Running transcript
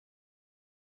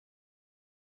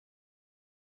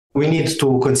we need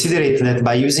to consider it that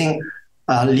by using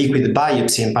liquid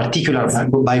biopsy, in particular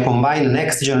by combining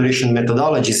next generation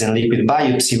methodologies and liquid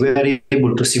biopsy, we are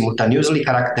able to simultaneously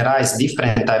characterize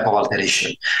different type of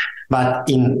alteration. But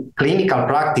in clinical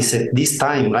practice at this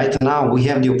time, right now, we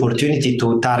have the opportunity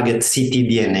to target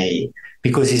ctDNA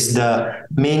because it's the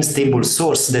main stable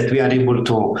source that we are able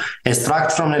to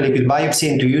extract from a liquid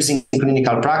biopsy and to use in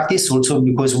clinical practice, also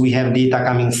because we have data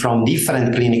coming from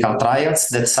different clinical trials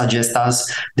that suggest us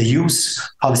the use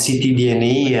of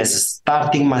ctDNA as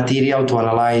starting material to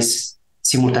analyze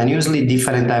simultaneously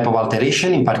different type of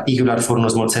alteration, in particular for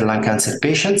non-small cell lung cancer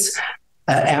patients.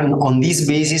 And on this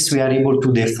basis, we are able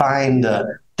to define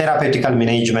the therapeutical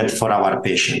management for our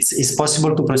patients. It's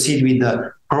possible to proceed with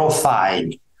the profile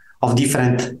of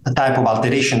different type of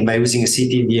alteration by using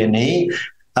ctDNA.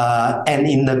 And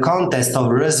in the context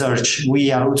of research,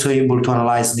 we are also able to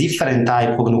analyze different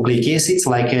type of nucleic acids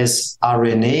like as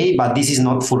RNA, but this is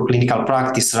not for clinical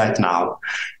practice right now,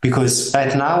 because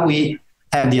right now we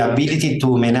have the ability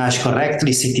to manage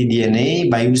correctly ctDNA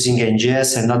by using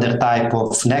NGS and other type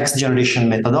of next generation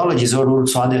methodologies, or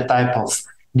also other type of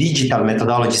digital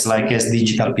methodologies like as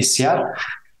digital PCR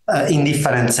in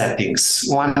different settings.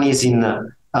 One is in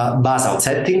basal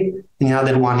setting, the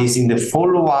other one is in the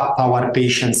follow-up our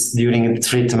patients during the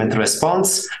treatment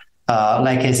response,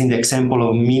 like as in the example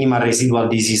of minimal residual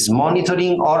disease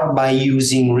monitoring, or by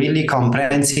using really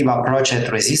comprehensive approach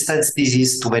at resistance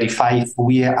disease to verify if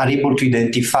we are able to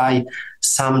identify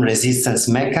some resistance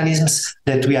mechanisms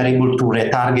that we are able to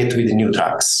retarget with new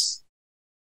drugs.